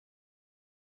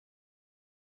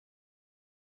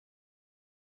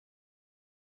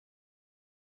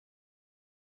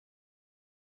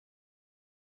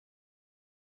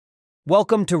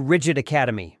Welcome to Rigid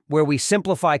Academy, where we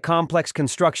simplify complex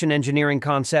construction engineering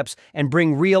concepts and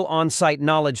bring real on-site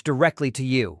knowledge directly to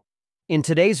you. In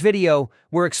today's video,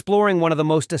 we're exploring one of the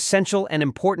most essential and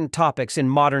important topics in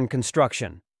modern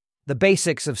construction: the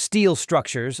basics of steel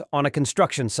structures on a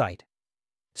construction site.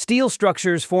 Steel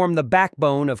structures form the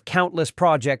backbone of countless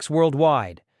projects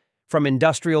worldwide, from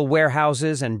industrial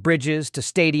warehouses and bridges to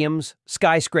stadiums,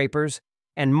 skyscrapers,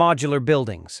 and modular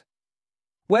buildings.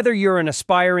 Whether you're an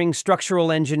aspiring structural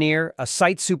engineer, a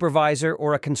site supervisor,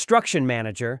 or a construction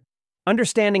manager,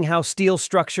 understanding how steel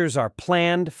structures are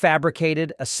planned,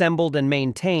 fabricated, assembled, and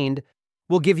maintained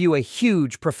will give you a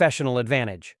huge professional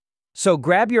advantage. So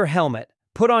grab your helmet,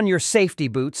 put on your safety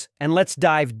boots, and let's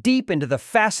dive deep into the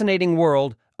fascinating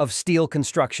world of steel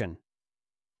construction.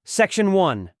 Section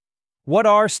 1. What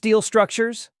are steel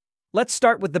structures? Let's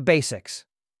start with the basics.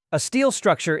 A steel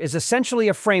structure is essentially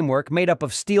a framework made up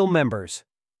of steel members: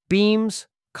 beams,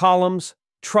 columns,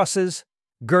 trusses,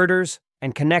 girders,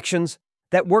 and connections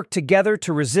that work together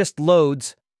to resist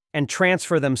loads and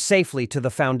transfer them safely to the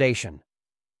foundation.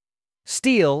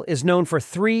 Steel is known for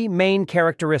three main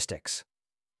characteristics: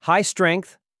 high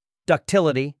strength,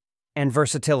 ductility, and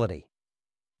versatility.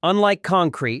 Unlike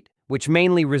concrete, which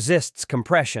mainly resists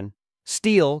compression,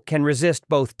 steel can resist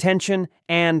both tension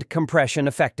and compression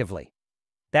effectively.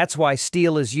 That's why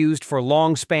steel is used for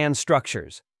long-span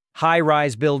structures,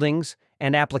 high-rise buildings,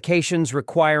 and applications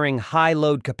requiring high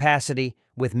load capacity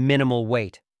with minimal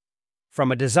weight. From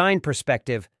a design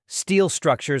perspective, steel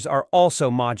structures are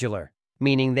also modular,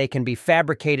 meaning they can be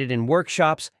fabricated in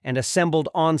workshops and assembled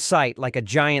on-site like a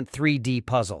giant 3D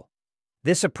puzzle.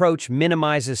 This approach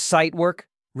minimizes site work,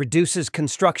 reduces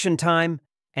construction time,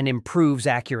 and improves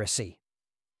accuracy.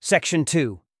 Section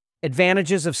 2.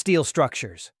 Advantages of steel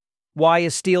structures. Why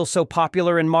is steel so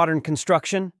popular in modern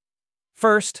construction?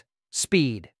 First,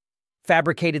 speed.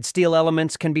 Fabricated steel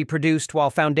elements can be produced while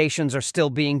foundations are still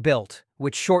being built,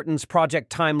 which shortens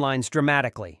project timelines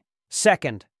dramatically.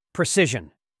 Second,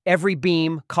 precision. Every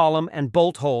beam, column, and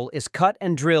bolt hole is cut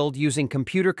and drilled using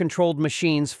computer-controlled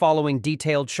machines following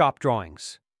detailed shop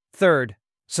drawings. Third,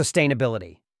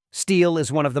 sustainability. Steel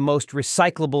is one of the most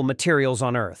recyclable materials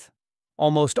on Earth.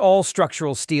 Almost all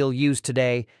structural steel used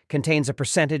today contains a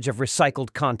percentage of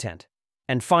recycled content.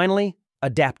 And finally,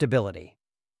 adaptability.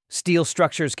 Steel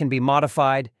structures can be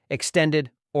modified, extended,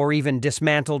 or even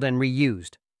dismantled and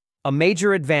reused, a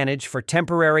major advantage for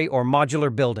temporary or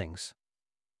modular buildings.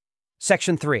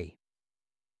 Section 3.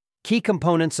 Key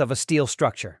components of a steel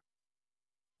structure.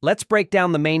 Let's break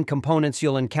down the main components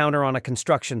you'll encounter on a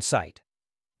construction site.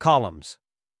 Columns.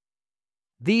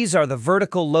 These are the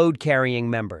vertical load-carrying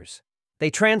members. They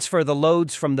transfer the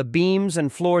loads from the beams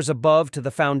and floors above to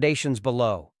the foundations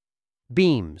below.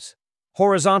 Beams.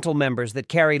 Horizontal members that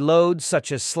carry loads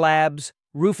such as slabs,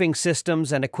 roofing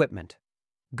systems, and equipment.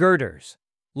 Girders.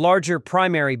 Larger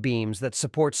primary beams that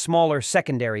support smaller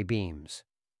secondary beams.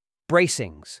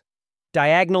 Bracings.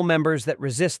 Diagonal members that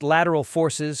resist lateral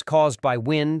forces caused by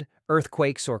wind,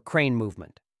 earthquakes, or crane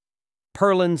movement.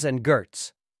 Purlins and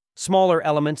girts. Smaller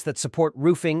elements that support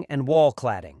roofing and wall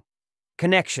cladding.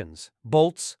 Connections,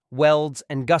 bolts, welds,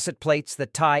 and gusset plates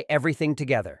that tie everything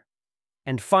together.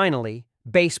 And finally,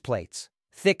 base plates,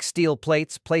 thick steel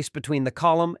plates placed between the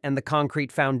column and the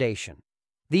concrete foundation.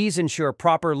 These ensure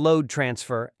proper load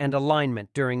transfer and alignment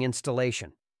during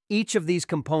installation. Each of these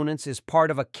components is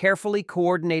part of a carefully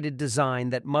coordinated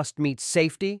design that must meet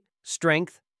safety,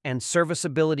 strength, and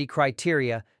serviceability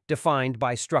criteria defined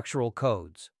by structural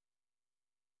codes.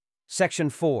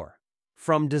 Section 4.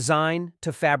 From design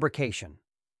to fabrication.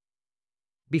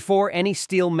 Before any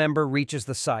steel member reaches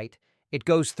the site, it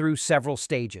goes through several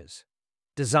stages: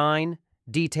 design,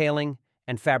 detailing,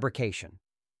 and fabrication.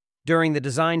 During the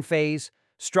design phase,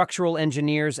 structural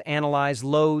engineers analyze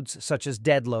loads such as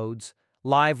dead loads,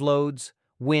 live loads,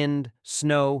 wind,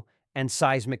 snow, and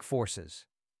seismic forces.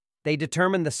 They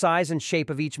determine the size and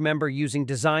shape of each member using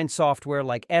design software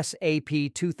like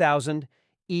SAP 2000,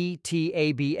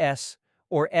 ETABS,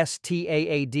 or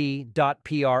STAAD.PRO.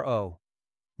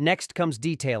 Next comes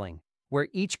detailing, where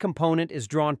each component is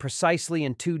drawn precisely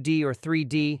in 2D or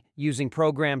 3D using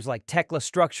programs like Tekla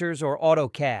Structures or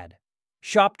AutoCAD.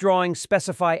 Shop drawings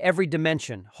specify every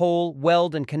dimension, hole,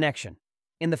 weld, and connection.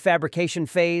 In the fabrication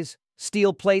phase,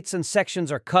 steel plates and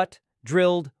sections are cut,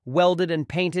 drilled, welded, and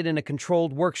painted in a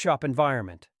controlled workshop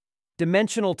environment.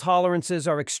 Dimensional tolerances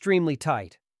are extremely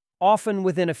tight, often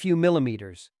within a few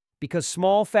millimeters, because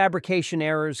small fabrication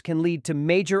errors can lead to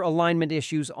major alignment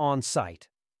issues on site.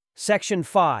 Section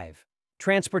 5.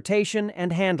 Transportation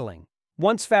and handling.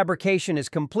 Once fabrication is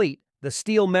complete, the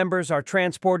steel members are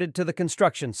transported to the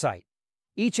construction site.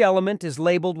 Each element is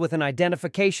labeled with an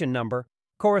identification number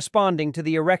corresponding to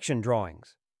the erection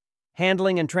drawings.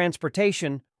 Handling and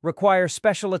transportation require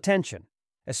special attention,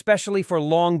 especially for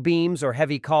long beams or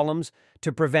heavy columns,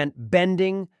 to prevent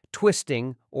bending,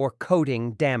 twisting, or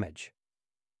coating damage.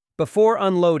 Before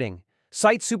unloading,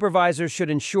 site supervisors should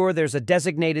ensure there's a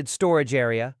designated storage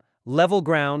area, level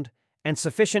ground, and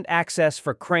sufficient access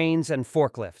for cranes and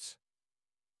forklifts.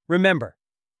 Remember,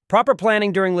 proper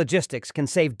planning during logistics can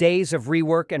save days of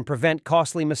rework and prevent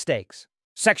costly mistakes.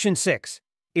 Section 6.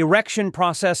 Erection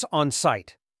process on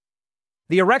site.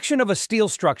 The erection of a steel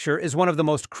structure is one of the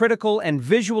most critical and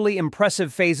visually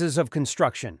impressive phases of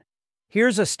construction.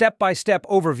 Here's a step-by-step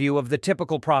overview of the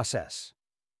typical process.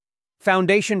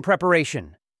 Foundation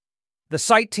preparation. The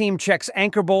site team checks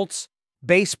anchor bolts,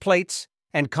 base plates,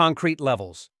 and concrete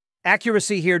levels.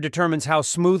 Accuracy here determines how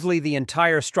smoothly the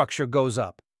entire structure goes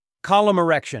up. Column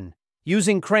erection.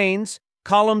 Using cranes,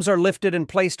 columns are lifted and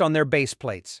placed on their base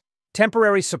plates.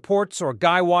 Temporary supports or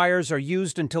guy wires are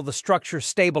used until the structure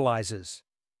stabilizes.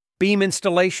 Beam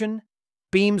installation.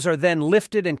 Beams are then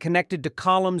lifted and connected to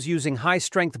columns using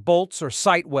high-strength bolts or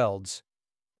site welds.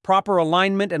 Proper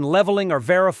alignment and leveling are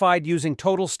verified using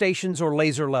total stations or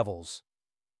laser levels.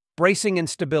 Bracing and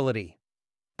stability.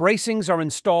 Bracings are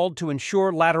installed to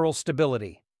ensure lateral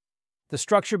stability. The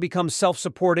structure becomes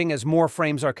self-supporting as more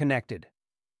frames are connected.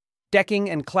 Decking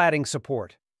and cladding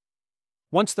support.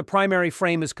 Once the primary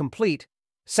frame is complete,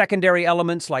 secondary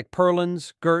elements like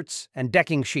purlins, girts, and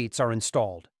decking sheets are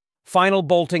installed. Final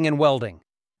bolting and welding.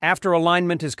 After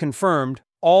alignment is confirmed,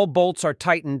 all bolts are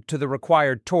tightened to the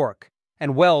required torque,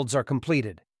 and welds are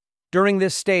completed. During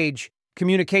this stage,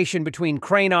 communication between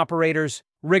crane operators,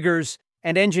 riggers,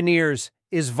 and engineers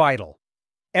is vital.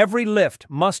 Every lift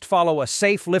must follow a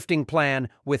safe lifting plan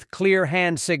with clear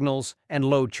hand signals and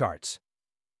load charts.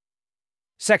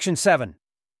 Section 7.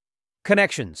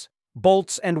 Connections,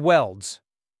 bolts, and welds.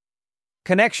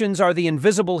 Connections are the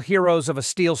invisible heroes of a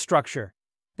steel structure.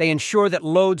 They ensure that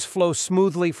loads flow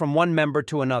smoothly from one member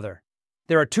to another.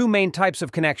 There are two main types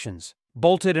of connections,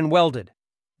 bolted and welded.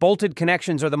 Bolted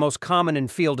connections are the most common in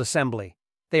field assembly.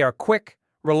 They are quick,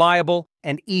 reliable,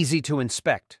 and easy to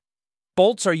inspect.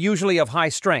 Bolts are usually of high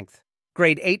strength,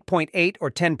 grade 8.8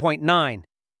 or 10.9,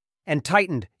 and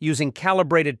tightened using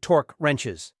calibrated torque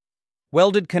wrenches.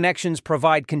 Welded connections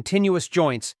provide continuous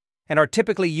joints and are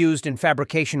typically used in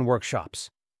fabrication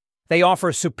workshops. They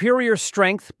offer superior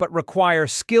strength but require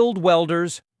skilled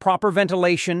welders, proper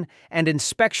ventilation, and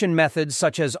inspection methods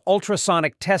such as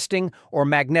ultrasonic testing or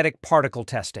magnetic particle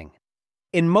testing.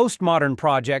 In most modern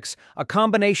projects, a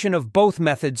combination of both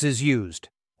methods is used: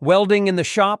 welding in the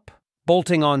shop,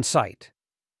 bolting on site.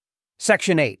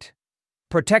 Section 8.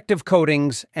 Protective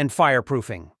coatings and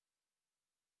fireproofing.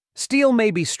 Steel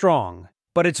may be strong,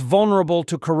 but it's vulnerable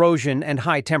to corrosion and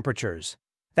high temperatures.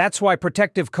 That's why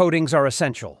protective coatings are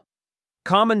essential.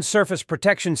 Common surface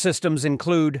protection systems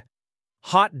include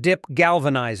hot dip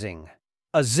galvanizing,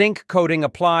 a zinc coating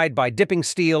applied by dipping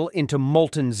steel into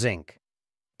molten zinc,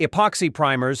 epoxy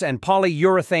primers, and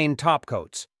polyurethane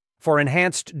topcoats for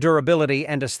enhanced durability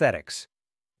and aesthetics,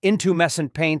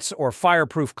 intumescent paints or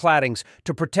fireproof claddings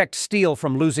to protect steel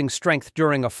from losing strength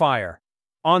during a fire.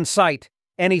 On site,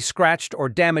 any scratched or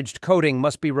damaged coating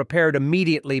must be repaired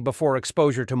immediately before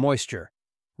exposure to moisture.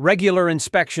 Regular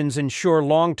inspections ensure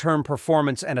long-term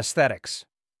performance and aesthetics.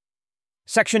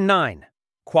 Section 9.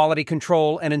 Quality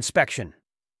control and inspection.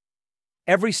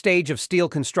 Every stage of steel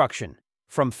construction,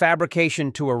 from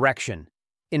fabrication to erection,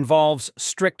 involves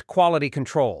strict quality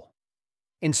control.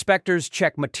 Inspectors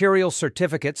check material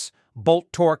certificates, bolt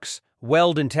torques,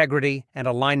 weld integrity, and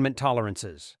alignment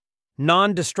tolerances.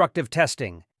 Non-destructive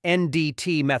testing,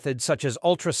 NDT methods such as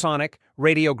ultrasonic,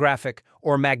 radiographic,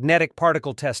 or magnetic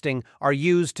particle testing are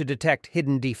used to detect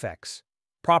hidden defects.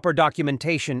 Proper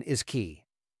documentation is key.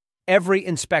 Every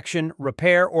inspection,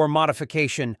 repair, or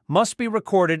modification must be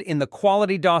recorded in the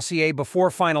quality dossier before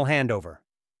final handover.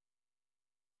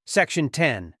 Section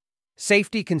 10.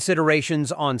 Safety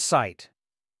considerations on site.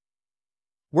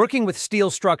 Working with steel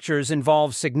structures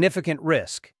involves significant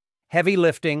risk: heavy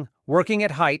lifting, working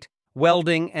at height,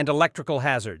 welding, and electrical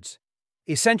hazards.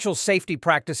 Essential safety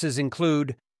practices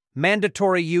include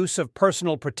mandatory use of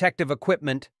personal protective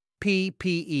equipment,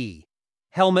 PPE,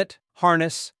 helmet,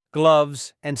 harness,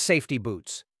 gloves, and safety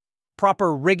boots.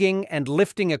 Proper rigging and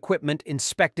lifting equipment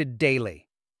inspected daily.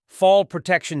 Fall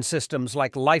protection systems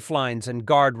like lifelines and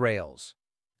guardrails.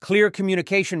 Clear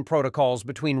communication protocols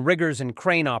between riggers and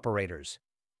crane operators.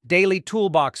 Daily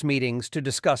toolbox meetings to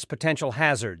discuss potential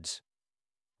hazards.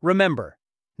 Remember,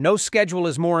 no schedule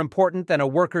is more important than a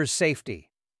worker's safety.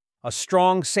 A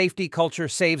strong safety culture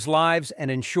saves lives and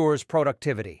ensures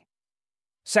productivity.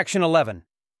 Section 11.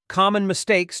 Common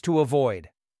mistakes to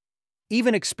avoid.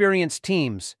 Even experienced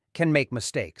teams can make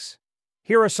mistakes.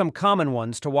 Here are some common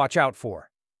ones to watch out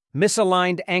for.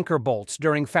 Misaligned anchor bolts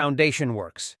during foundation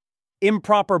works.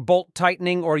 Improper bolt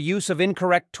tightening or use of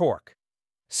incorrect torque.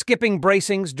 Skipping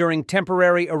bracings during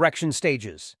temporary erection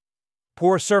stages.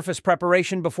 Poor surface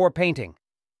preparation before painting.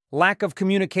 Lack of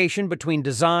communication between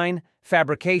design,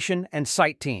 fabrication, and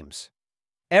site teams.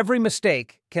 Every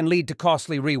mistake can lead to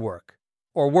costly rework,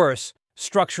 or worse,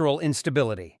 structural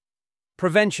instability.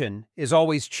 Prevention is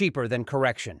always cheaper than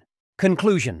correction.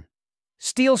 Conclusion.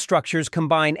 Steel structures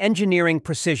combine engineering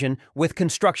precision with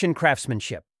construction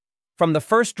craftsmanship. From the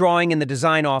first drawing in the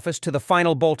design office to the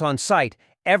final bolt on site,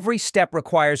 every step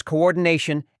requires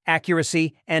coordination,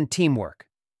 accuracy, and teamwork.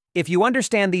 If you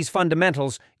understand these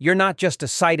fundamentals, you're not just a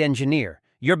site engineer,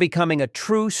 you're becoming a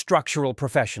true structural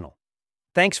professional.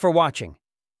 Thanks for watching.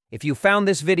 If you found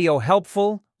this video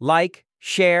helpful, like,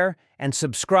 share, and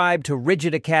subscribe to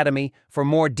Rigid Academy for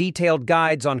more detailed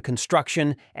guides on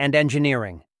construction and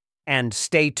engineering. And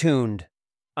stay tuned.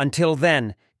 Until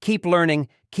then, keep learning,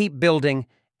 keep building,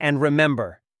 and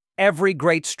remember, every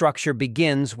great structure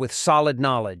begins with solid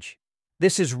knowledge.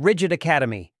 This is Rigid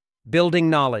Academy, building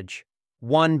knowledge,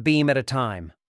 one beam at a time.